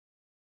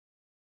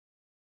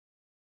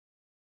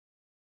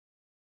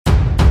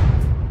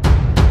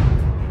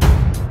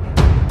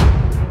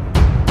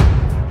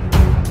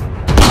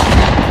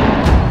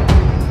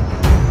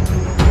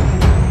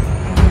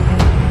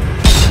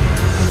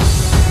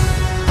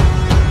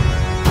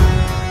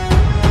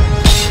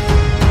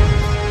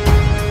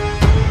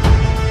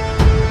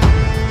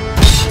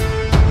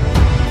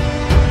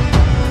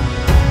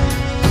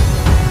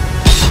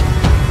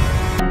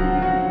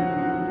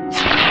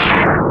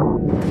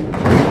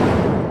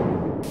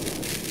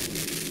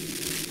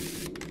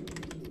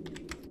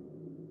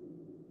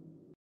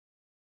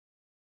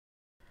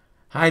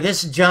Hi,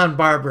 this is John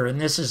Barber, and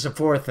this is the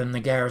fourth in the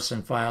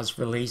Garrison Files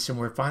release, and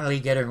we're finally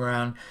getting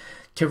around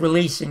to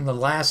releasing the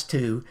last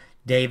two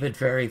David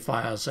Ferrie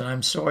files. And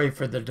I'm sorry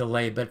for the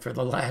delay, but for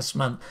the last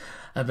month,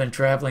 I've been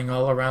traveling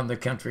all around the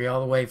country,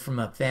 all the way from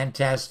a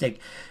fantastic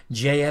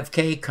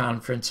JFK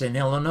conference in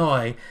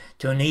Illinois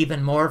to an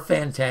even more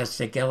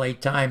fantastic LA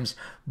Times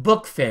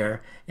book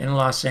fair in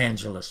Los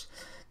Angeles.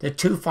 The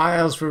two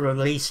files we're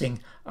releasing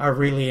are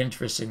really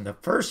interesting. The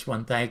first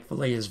one,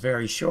 thankfully, is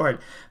very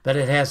short, but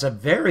it has a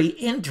very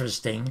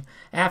interesting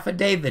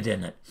affidavit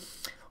in it.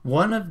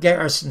 One of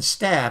Garrison's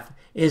staff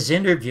is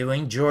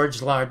interviewing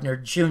George Lardner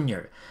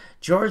Jr.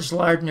 George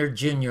Lardner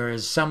Jr.,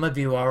 as some of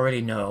you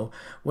already know,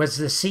 was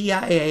the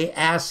CIA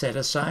asset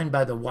assigned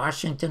by the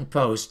Washington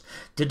Post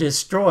to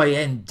destroy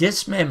and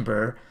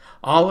dismember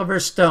Oliver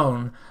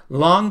Stone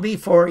long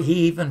before he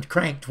even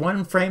cranked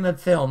one frame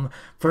of film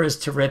for his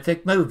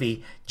terrific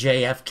movie,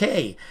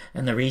 JFK.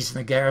 And the reason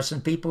the Garrison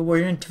people were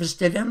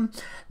interested in him,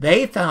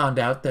 they found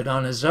out that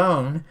on his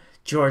own,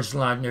 George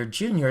Lardner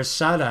Jr.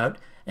 sought out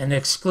an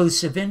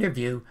exclusive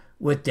interview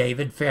with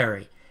David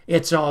Ferrie.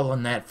 It's all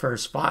in that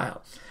first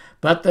file.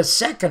 But the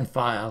second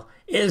file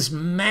is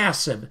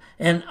massive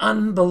and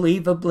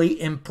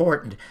unbelievably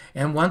important,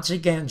 and once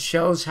again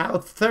shows how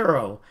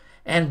thorough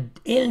and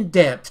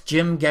in-depth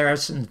Jim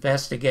Garrison's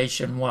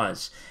investigation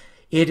was.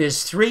 It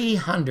is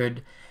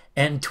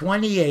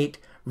 328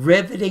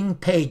 riveting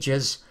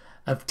pages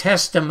of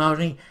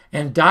testimony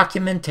and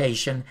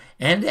documentation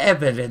and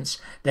evidence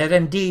that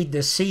indeed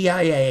the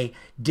CIA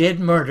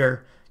did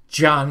murder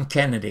John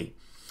Kennedy.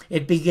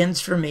 It begins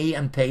for me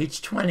on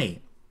page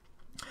 20.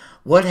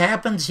 What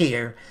happens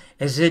here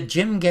is that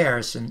Jim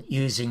Garrison,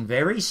 using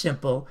very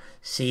simple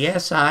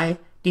CSI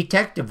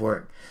detective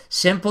work,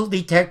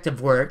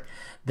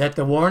 that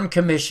the Warren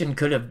Commission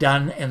could have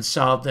done and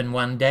solved in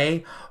one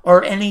day,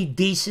 or any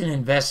decent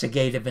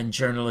investigative and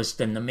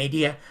journalist in the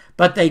media,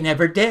 but they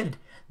never did.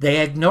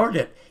 They ignored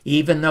it,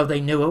 even though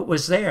they knew it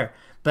was there.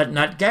 But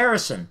not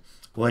Garrison.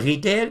 What he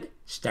did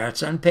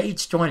starts on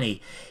page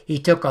 20. He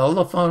took all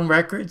the phone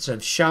records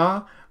of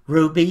Shaw,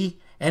 Ruby,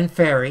 and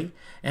Ferrie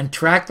and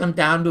tracked them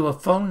down to a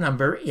phone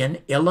number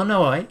in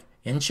Illinois,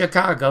 in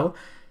Chicago,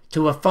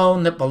 to a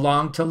phone that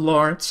belonged to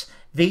Lawrence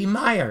V.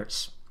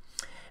 Myers.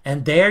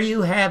 And there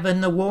you have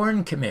in the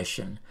Warren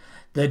Commission,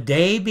 the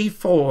day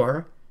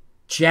before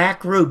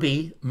Jack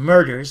Ruby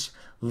murders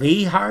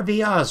Lee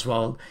Harvey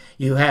Oswald,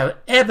 you have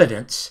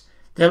evidence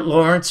that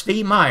Lawrence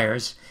V.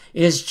 Myers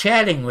is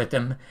chatting with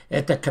him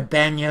at the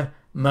Cabana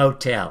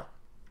Motel.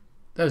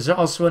 There's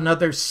also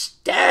another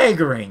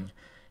staggering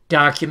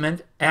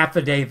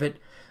affidavit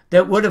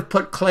that would have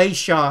put Clay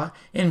Shaw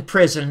in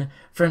prison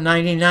for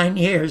 99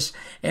 years,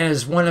 and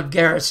as one of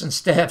Garrison's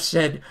staff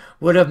said,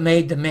 would have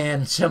made the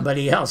man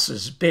somebody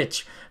else's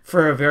bitch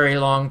for a very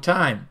long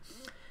time.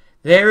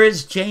 There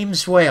is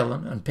James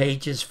Whalen on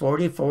pages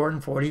 44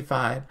 and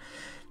 45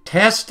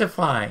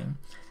 testifying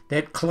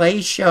that Clay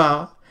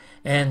Shaw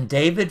and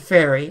David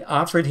Ferrie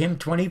offered him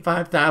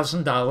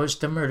 $25,000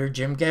 to murder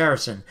Jim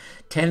Garrison,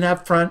 10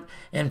 up front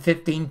and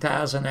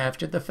 $15,000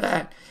 after the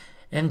fact.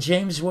 And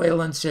James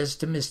Whalen says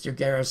to Mr.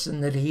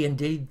 Garrison that he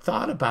indeed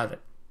thought about it.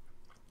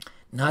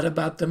 Not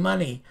about the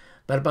money,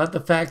 but about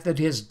the fact that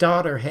his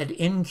daughter had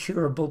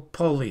incurable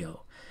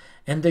polio,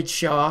 and that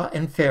Shaw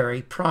and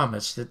Ferrie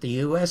promised that the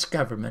U.S.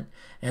 government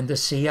and the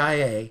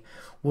CIA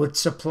would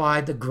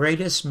supply the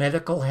greatest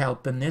medical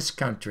help in this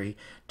country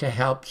to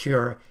help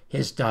cure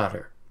his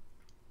daughter.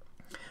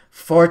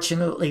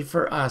 Fortunately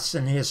for us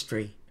in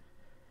history,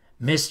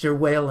 Mr.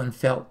 Whalen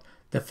felt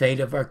the fate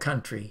of our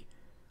country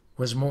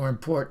was more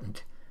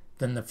important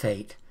than the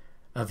fate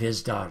of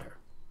his daughter.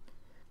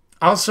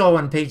 Also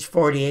on page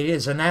 48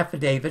 is an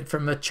affidavit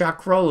from a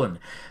Chuck Rowland.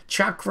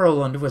 Chuck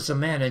Rowland was a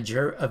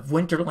manager of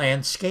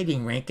Winterland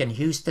skating rink in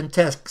Houston,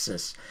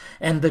 Texas.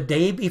 And the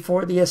day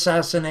before the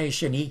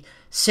assassination, he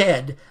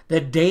said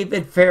that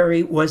David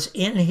Ferrie was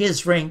in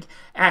his rink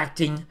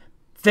acting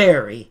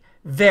very,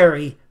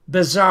 very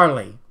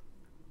bizarrely.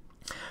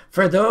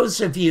 For those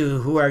of you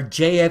who are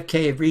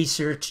JFK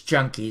research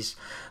junkies,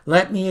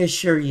 let me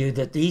assure you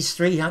that these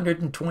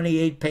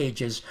 328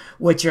 pages,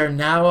 which are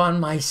now on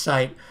my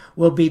site,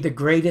 will be the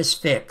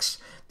greatest fix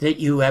that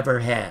you ever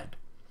had.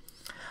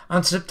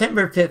 On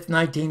September 5th,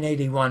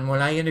 1981,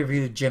 when I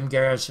interviewed Jim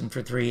Garrison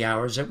for 3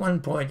 hours, at one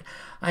point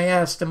I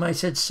asked him, I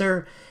said,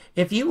 "Sir,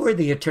 if you were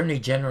the Attorney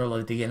General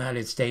of the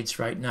United States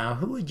right now,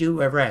 who would you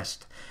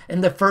arrest?"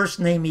 And the first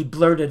name he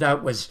blurted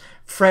out was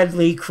Fred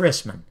Lee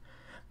Chrisman.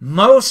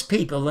 Most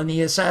people in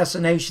the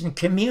assassination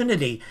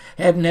community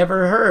have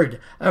never heard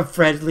of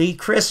Fred Lee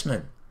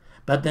Chrisman.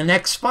 But the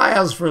next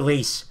files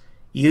release,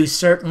 you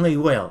certainly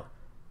will.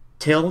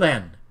 Till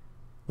then,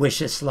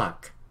 wish us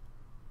luck.